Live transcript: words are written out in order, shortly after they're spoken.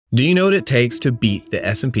Do you know what it takes to beat the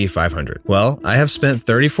S&P 500? Well, I have spent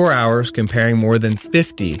 34 hours comparing more than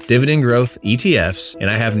 50 dividend growth ETFs, and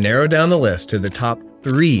I have narrowed down the list to the top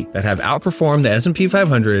 3 that have outperformed the S&P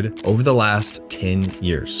 500 over the last 10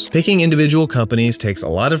 years. Picking individual companies takes a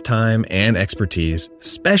lot of time and expertise,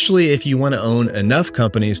 especially if you want to own enough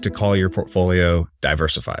companies to call your portfolio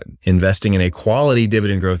diversified. Investing in a quality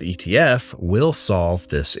dividend growth ETF will solve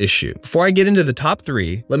this issue. Before I get into the top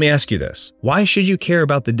 3, let me ask you this. Why should you care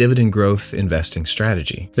about the dividend growth investing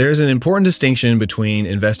strategy? There's an important distinction between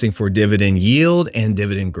investing for dividend yield and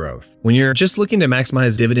dividend growth. When you're just looking to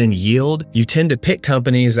maximize dividend yield, you tend to pick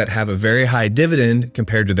companies that have a very high dividend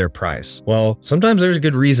compared to their price. Well, sometimes there's a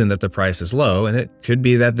good reason that the price is low, and it could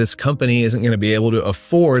be that this company isn't going to be able to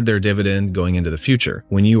afford their dividend going into the future.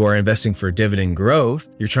 When you are investing for dividend growth,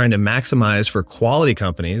 you're trying to maximize for quality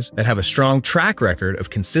companies that have a strong track record of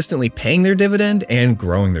consistently paying their dividend and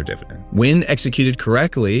growing their dividend. When executed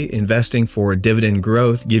correctly, investing for dividend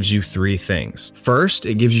growth gives you 3 things. First,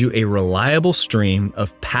 it gives you a reliable stream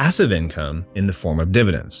of passive income in the form of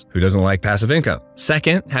dividends. Who doesn't like passive income?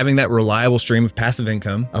 Second, having that reliable stream of passive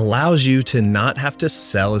income allows you to not have to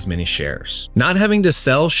sell as many shares. Not having to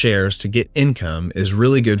sell shares to get income is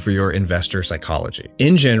really good for your investor psychology.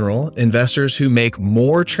 In general, investors who make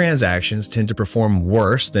more transactions tend to perform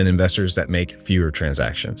worse than investors that make fewer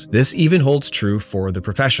transactions. This even holds true for the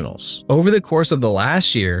professionals. Over the course of the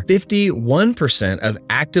last year, 51% of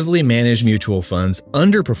actively managed mutual funds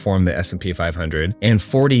underperformed the S&P 500, and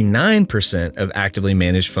 49% of actively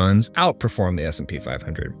managed funds outperformed the S&P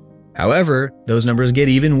 500. However, those numbers get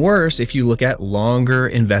even worse if you look at longer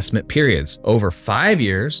investment periods. Over 5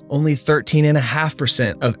 years, only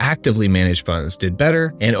 13.5% of actively managed funds did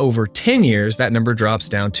better, and over 10 years, that number drops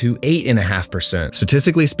down to 8.5%.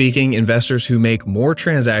 Statistically speaking, investors who make more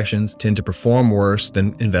transactions tend to perform worse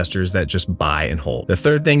than investors that just buy and hold. The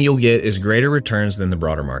third thing you'll get is greater returns than the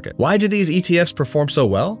broader market. Why do these ETFs perform so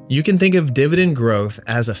well? You can think of dividend growth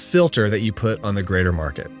as a filter that you put on the greater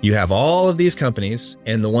market. You have all of these companies,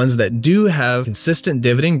 and the ones that do have consistent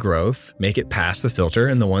dividend growth make it past the filter,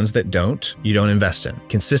 and the ones that don't, you don't invest in.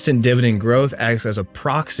 Consistent dividend growth acts as a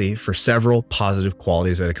proxy for several positive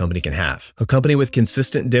qualities that a company can have. A company with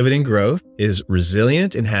consistent dividend growth is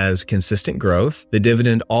resilient and has consistent growth. The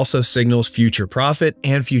dividend also signals future profit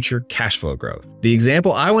and future cash flow growth. The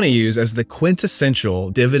example I want to use as the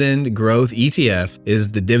quintessential dividend growth ETF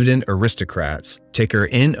is the Dividend Aristocrats, ticker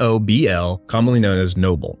NOBL, commonly known as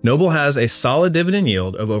Noble. Noble has a solid dividend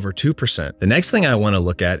yield of over 2%. The next thing I want to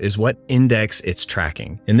look at is what index it's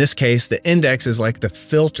tracking. In this case, the index is like the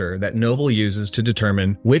filter that Noble uses to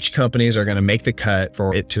determine which companies are going to make the cut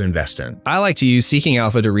for it to invest in. I like to use Seeking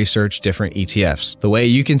Alpha to research different ETFs. The way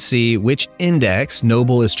you can see which index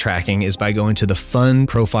Noble is tracking is by going to the fund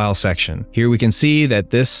profile section. Here we can see that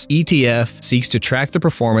this ETF seeks to track the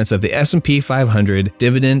performance of the S&P 500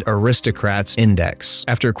 Dividend Aristocrats Index.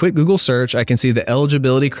 After a quick Google search, I can see the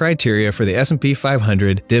eligibility criteria for the S&P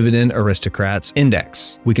 500 Dividend Aristocrats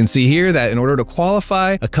Index. We can see here that in order to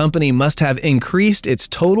qualify, a company must have increased its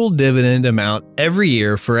total dividend amount every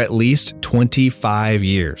year for at least 25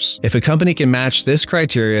 years. If a company can match this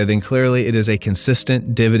criteria, then clearly it is a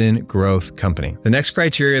consistent dividend growth company. The next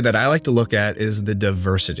criteria that I like to look at is the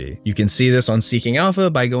diversity. You can see this on Seeking Alpha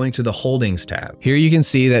by going to the Holdings tab. Here you can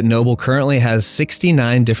see that Noble currently has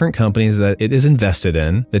 69 different companies that it is invested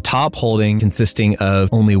in, the top holding consisting of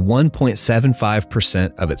only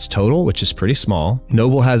 1.75% of its total, which is pretty small.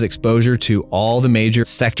 Noble has exposure to all the major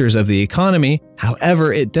sectors of the economy.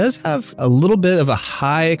 However, it does have a little bit of a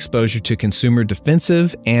high exposure to consumer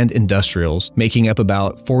defensive and industrials, making up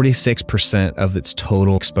about 46% of its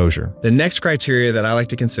total exposure. The next criteria that I like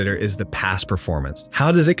to consider is the past performance.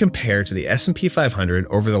 How does it compare to the S&P 500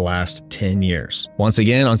 over the last 10 years? Once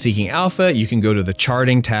again, on Seeking Alpha, you can go to the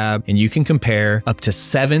charting tab and you can compare up to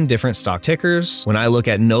 7 different stock tickers. When I look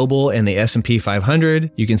at Noble and the S&P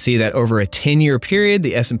 500, you can see that over a 10-year period,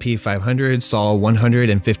 the S&P 500 saw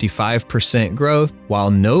 155% growth, while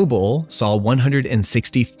Noble saw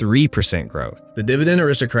 163% growth. The Dividend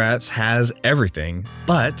Aristocrats has everything,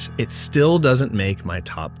 but it still doesn't make my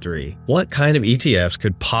top 3. What kind of ETFs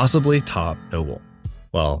could possibly top Noble?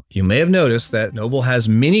 Well, you may have noticed that Noble has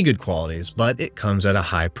many good qualities, but it comes at a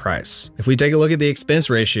high price. If we take a look at the expense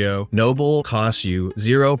ratio, Noble costs you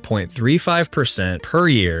 0.35% per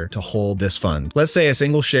year to hold this fund. Let's say a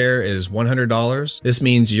single share is $100. This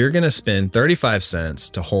means you're going to spend 35 cents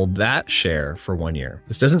to hold that share for 1 year.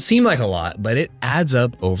 This doesn't seem like a lot, but it adds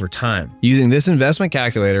up over time. Using this investment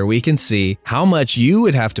calculator, we can see how much you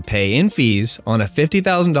would have to pay in fees on a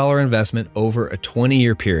 $50,000 investment over a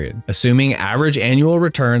 20-year period. Assuming average annual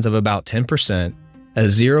returns of about 10%, A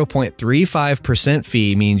 0.35%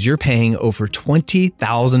 fee means you're paying over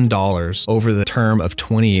 $20,000 over the term of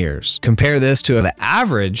 20 years. Compare this to the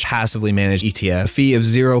average passively managed ETF fee of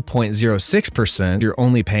 0.06%, you're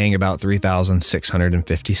only paying about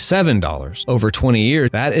 $3,657. Over 20 years,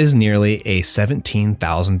 that is nearly a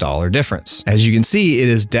 $17,000 difference. As you can see, it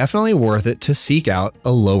is definitely worth it to seek out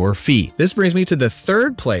a lower fee. This brings me to the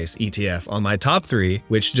third place ETF on my top 3,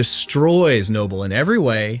 which destroys Noble in every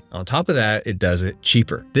way. On top of that, it does it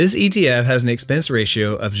cheaper. This ETF has an expense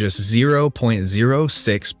ratio of just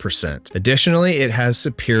 0.06%. Additionally, it has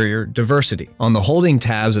superior diversity. On the holding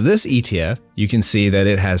tabs of this ETF, you can see that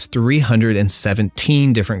it has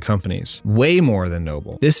 317 different companies, way more than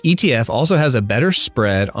Noble. This ETF also has a better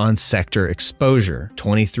spread on sector exposure,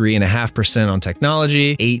 23.5% on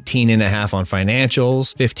technology, 18.5% on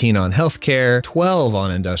financials, 15% on healthcare, 12%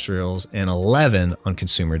 on industrials, and 11% on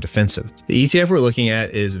consumer defensive. The ETF we're looking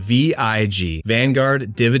at is VIG,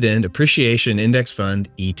 Vanguard Dividend Appreciation Index Fund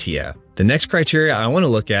ETF. The next criteria I want to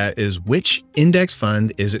look at is which index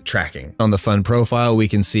fund is it tracking. On the fund profile, we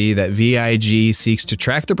can see that VIG seeks to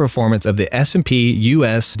track the performance of the S&P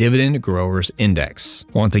US Dividend Growers Index.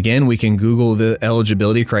 Once again, we can Google the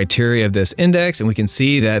eligibility criteria of this index, and we can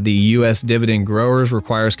see that the US Dividend Growers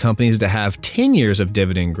requires companies to have 10 years of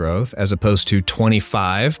dividend growth as opposed to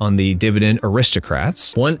 25 on the Dividend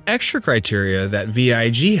Aristocrats. One extra criteria that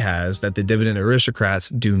VIG has that the Dividend Aristocrats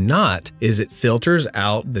do not is it filters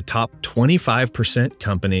out the top 25%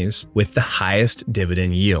 companies with the highest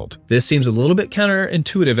dividend yield. This seems a little bit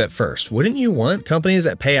counterintuitive at first. Wouldn't you want companies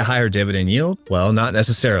that pay a higher dividend yield? Well, not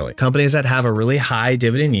necessarily. Companies that have a really high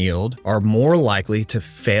dividend yield are more likely to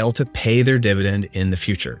fail to pay their dividend in the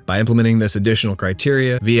future. By implementing this additional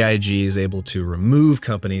criteria, VIG is able to remove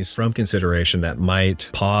companies from consideration that might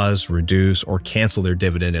pause, reduce, or cancel their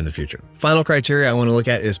dividend in the future. Final criteria I want to look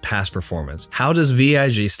at is past performance. How does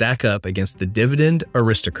VIG stack up against the Dividend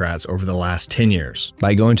Aristocrats over the last 10 years?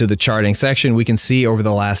 By going to the charting section, we can see over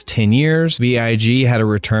the last 10 years, VIG had a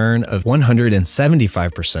return of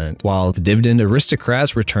 175%, while the Dividend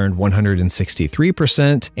Aristocrats returned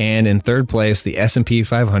 163%, and in third place, the S&P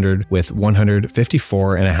 500 with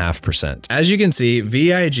 154.5%. As you can see,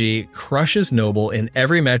 VIG crushes Noble in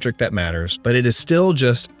every metric that matters, but it is still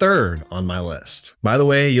just third on my list. By the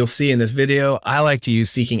way, you'll see in this video, I like to use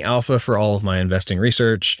Seeking Alpha for all of my investing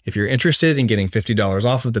research. If you're interested in getting $50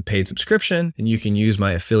 off of the paid subscription, and you can use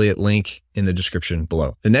my affiliate link in the description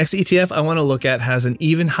below. The next ETF I want to look at has an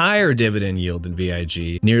even higher dividend yield than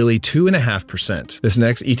VIG, nearly 2.5%. This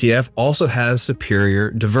next ETF also has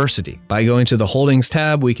superior diversity. By going to the holdings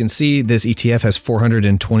tab, we can see this ETF has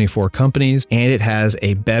 424 companies, and it has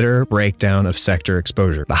a better breakdown of sector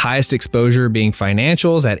exposure. The highest exposure being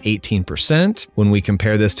financials at 18%. When we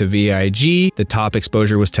compare this to VIG, the top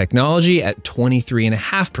exposure was technology at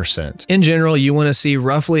 23.5%. In general, you want to see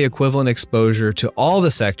roughly equivalent exposure to all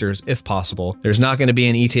the sectors if possible. There's not going to be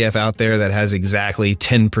an ETF out there that has exactly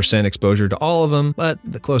 10% exposure to all of them, but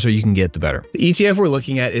the closer you can get, the better. The ETF we're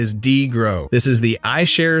looking at is DGROW. This is the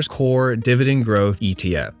iShares Core Dividend Growth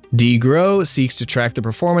ETF. DGROW seeks to track the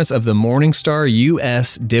performance of the Morningstar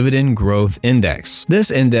US Dividend Growth Index.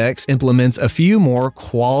 This index implements a few more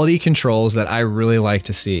quality controls that I really like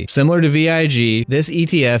to see. Similar to VIG, this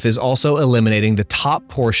ETF is also eliminating the top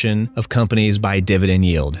portion of companies by dividend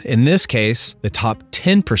yield. In this case, the top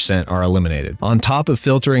 10% are eliminated. On top of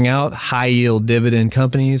filtering out high-yield dividend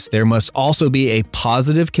companies, there must also be a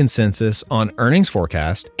positive consensus on earnings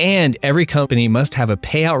forecast, and every company must have a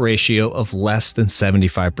payout ratio of less than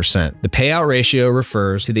 75%. The payout ratio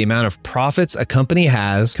refers to the amount of profits a company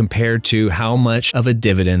has compared to how much of a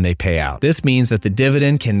dividend they pay out. This means that the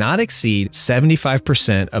dividend cannot exceed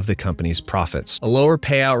 75% of the company's profits. A lower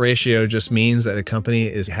payout ratio just means that a company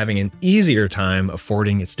is having an easier time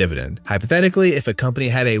affording its dividend. Hypothetically, if a company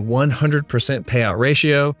had a 100% payout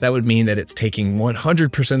ratio, that would mean that it's taking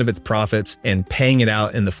 100% of its profits and paying it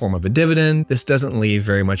out in the form of a dividend. This doesn't leave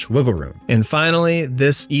very much wiggle room. And finally,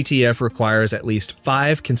 this ETF requires at least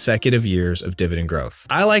 5 consecutive years of dividend growth.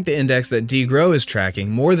 I like the index that DGROW is tracking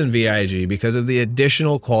more than VIG because of the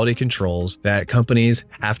additional quality controls that companies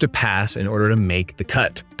have to pass in order to make the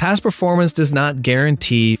cut. Past performance does not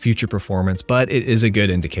guarantee future performance, but it is a good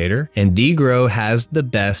indicator, and DGROW has the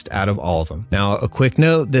best out of all of them. Now, a quick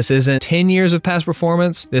note, this isn't 10 years of past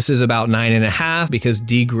performance. This is about 9.5 because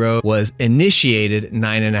DGROW was initiated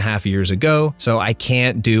 9.5 years ago, so I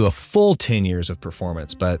can't do a full 10 years of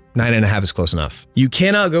performance, but 9.5 is close enough. You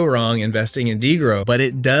cannot cannot go wrong investing in DGROW, but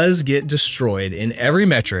it does get destroyed in every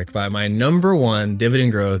metric by my #1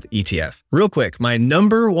 dividend growth ETF. Real quick, my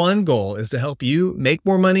 #1 goal is to help you make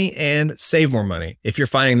more money and save more money. If you're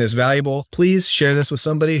finding this valuable, please share this with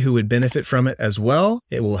somebody who would benefit from it as well.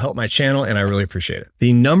 It will help my channel and I really appreciate it.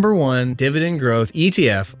 The #1 dividend growth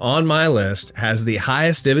ETF on my list has the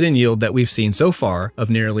highest dividend yield that we've seen so far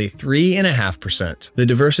of nearly 3.5%. The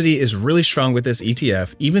diversity is really strong with this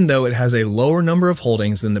ETF, even though it has a lower number of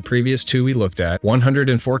holdings than the previous two we looked at,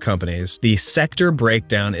 104 companies. The sector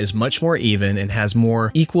breakdown is much more even and has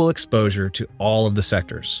more equal exposure to all of the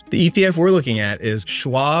sectors. The ETF we're looking at is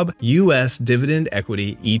Schwab US Dividend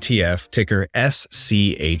Equity ETF, ticker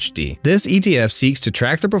SCHD. This ETF seeks to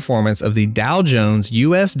track the performance of the Dow Jones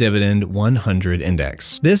US Dividend 100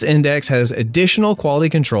 Index. This index has additional quality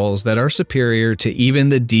controls that are superior to even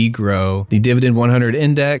the DGROW. The Dividend 100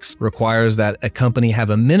 Index requires that a company have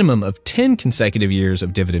a minimum of 10 consecutive years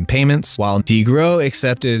of dividend payments, while DGROW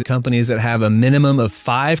accepted companies that have a minimum of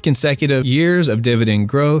 5 consecutive years of dividend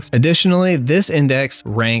growth. Additionally, this index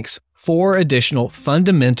ranks 4 additional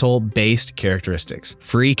fundamental based characteristics: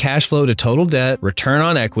 free cash flow to total debt, return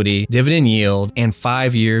on equity, dividend yield, and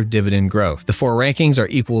 5-year dividend growth. The 4 rankings are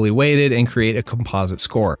equally weighted and create a composite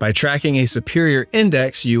score. By tracking a superior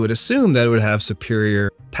index, you would assume that it would have superior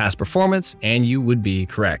past performance, and you would be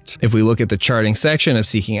correct. If we look at the charting section of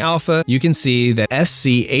Seeking Alpha, you can see that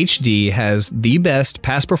SCHD has the best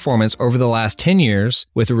past performance over the last 10 years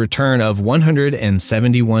with a return of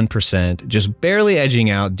 171%, just barely edging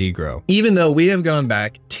out DGROW. Even though we have gone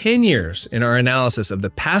back 10 years in our analysis of the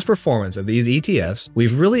past performance of these ETFs,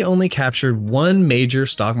 we've really only captured one major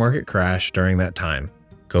stock market crash during that time: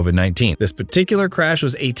 COVID-19. This particular crash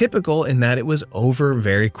was atypical in that it was over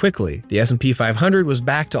very quickly. The S&P 500 was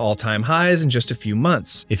back to all-time highs in just a few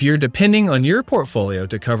months. If you're depending on your portfolio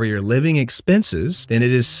to cover your living expenses, then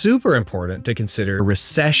it is super important to consider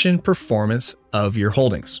recession performance of your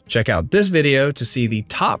holdings. Check out this video to see the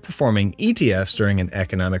top performing ETFs during an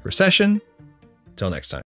economic recession. Till next time.